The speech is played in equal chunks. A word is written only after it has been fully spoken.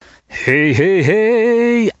Hey, hey,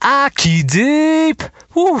 hey, aquí Dave.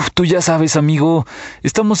 Tú ya sabes, amigo,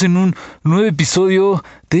 estamos en un nuevo episodio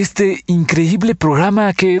de este increíble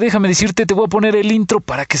programa que, déjame decirte, te voy a poner el intro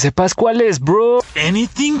para que sepas cuál es, bro.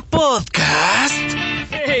 Anything Podcast.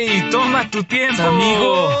 Hey, toma tu tiempo,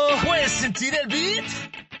 amigo. ¿Puedes sentir el beat?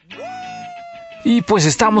 Y pues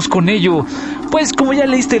estamos con ello. Pues como ya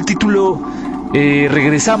leíste el título,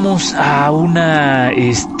 regresamos a una,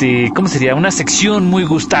 ¿cómo sería? Una sección muy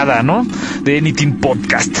gustada, ¿no? De Anything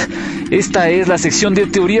Podcast. Esta es la sección de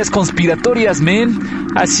teorías conspiratorias, men.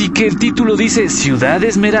 Así que el título dice Ciudad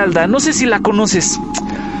Esmeralda. No sé si la conoces.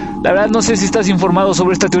 La verdad no sé si estás informado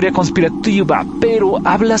sobre esta teoría conspirativa, pero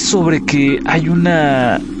habla sobre que hay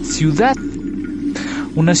una ciudad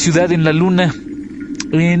en la luna.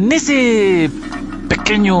 En ese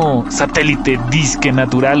pequeño satélite disque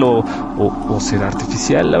natural o será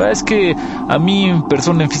artificial. La verdad es que a mí en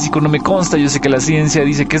persona, en físico, no me consta. Yo sé que la ciencia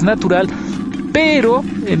dice que es natural, pero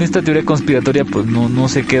en esta teoría conspiratoria pues no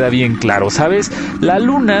se queda bien claro, ¿sabes? La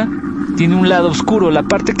luna tiene un lado oscuro, la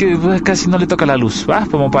parte que casi no le toca la luz, ¿va?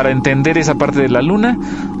 Como para entender esa parte de la luna,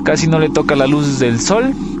 casi no le toca la luz del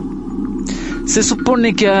sol. Se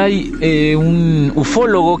supone que hay un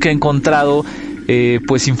ufólogo que ha encontrado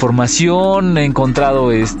pues información, ha encontrado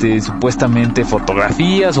supuestamente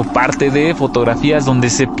fotografías o parte de fotografías donde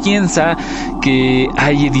se piensa que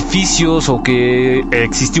hay edificios o que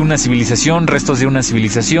existió una civilización, restos de una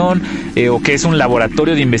civilización, o que es un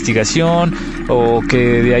laboratorio de investigación, o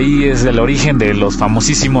que de ahí es el origen de los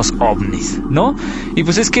famosísimos ovnis, ¿no? Y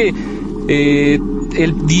pues es que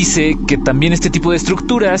él dice que también este tipo de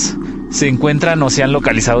estructuras se encuentran o se han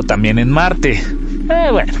localizado también en Marte.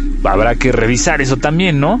 Bueno, habrá que revisar eso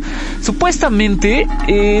también, ¿no? Supuestamente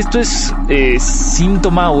esto es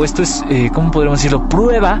síntoma o esto es, ¿cómo podríamos decirlo?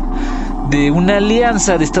 Prueba de una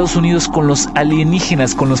alianza de Estados Unidos con los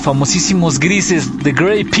alienígenas, con los famosísimos grises, the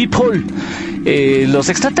Grey People, los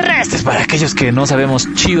extraterrestres, para aquellos que no sabemos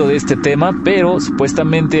chido de este tema, pero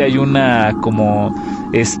supuestamente hay una como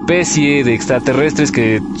especie de extraterrestres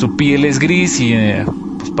que su piel es gris y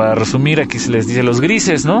pues para resumir, aquí se les dice los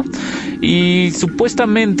grises, ¿no? Y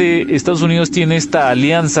supuestamente Estados Unidos tiene esta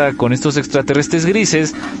alianza con estos extraterrestres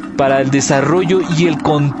grises para el desarrollo y el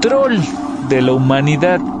control de la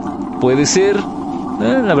humanidad. Puede ser,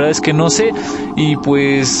 la verdad es que no sé. Y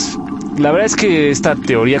pues la verdad es que esta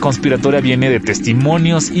teoría conspiratoria viene de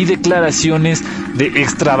testimonios y declaraciones de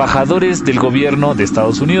extrabajadores del gobierno de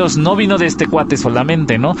Estados Unidos. No vino de este cuate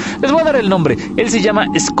solamente, ¿no? Les voy a dar el nombre. Él se llama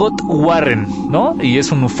Scott Warren, ¿no? Y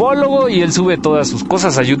es un ufólogo y él sube todas sus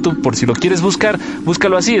cosas a YouTube. Por si lo quieres buscar,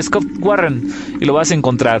 búscalo así, Scott Warren, y lo vas a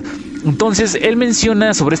encontrar. Entonces, él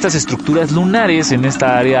menciona sobre estas estructuras lunares en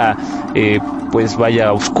esta área, pues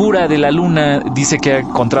vaya, oscura de la luna. Dice que ha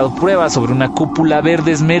encontrado pruebas sobre una cúpula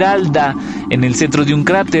verde esmeralda en el centro de un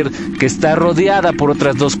cráter que está rodeada por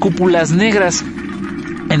otras dos cúpulas negras.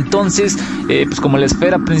 Entonces, pues como la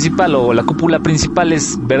esfera principal o la cúpula principal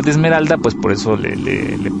es verde esmeralda, pues por eso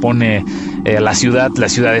le pone la ciudad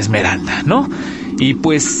Esmeralda, ¿no? Y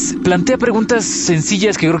pues plantea preguntas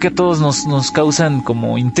sencillas que creo que a todos nos causan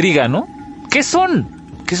como intriga, ¿no? ¿Qué son?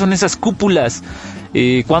 ¿Qué son esas cúpulas?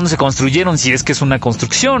 ¿Cuándo se construyeron? Si es que es una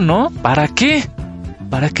construcción, ¿no? ¿Para qué?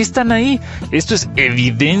 ¿Para qué están ahí? ¿Esto es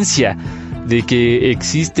evidencia de que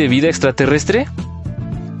existe vida extraterrestre?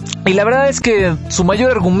 Y la verdad es que su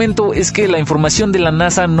mayor argumento es que la información de la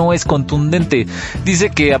NASA no es contundente.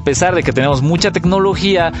 Dice que a pesar de que tenemos mucha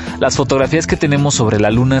tecnología, las fotografías que tenemos sobre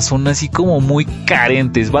la Luna son así como muy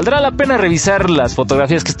carentes. Valdrá la pena revisar las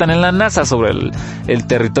fotografías que están en la NASA sobre el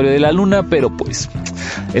territorio de la Luna, pero pues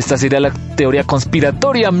esta sería la teoría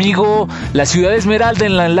conspiratoria, amigo. La ciudad Esmeralda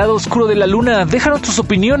en el lado oscuro de la Luna. Déjanos tus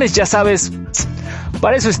opiniones, ya sabes.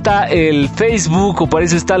 Para eso está el Facebook o para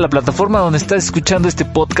eso está la plataforma donde estás escuchando este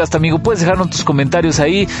podcast, amigo. Puedes dejarnos tus comentarios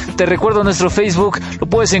ahí. Te recuerdo nuestro Facebook, lo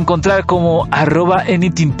puedes encontrar como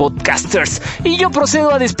 @anythingpodcasters. Y yo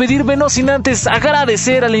procedo a despedirme, no sin antes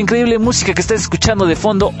agradecer a la increíble música que estás escuchando de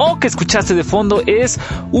fondo o que escuchaste de fondo. Es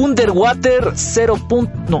Underwater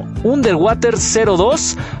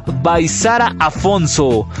 02 by Sara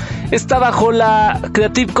Afonso. Está bajo la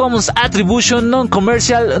Creative Commons Attribution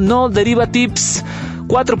Non-Commercial No Derivatives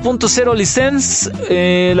 4.0 license.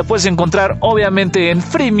 La puedes encontrar obviamente en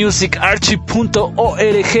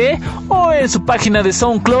freemusicarchive.org o en su página de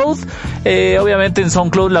SoundCloud. Obviamente en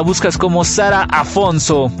SoundCloud la buscas como Sara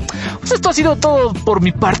Afonso. Pues esto ha sido todo por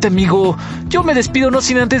mi parte, amigo. Yo me despido no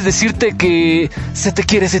sin antes decirte que se te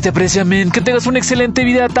quiere, se te aprecia, men. Que tengas una excelente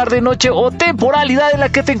vida, tarde, noche o temporalidad en la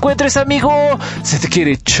que te encuentres, amigo. Se te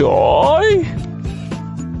quiere, choy.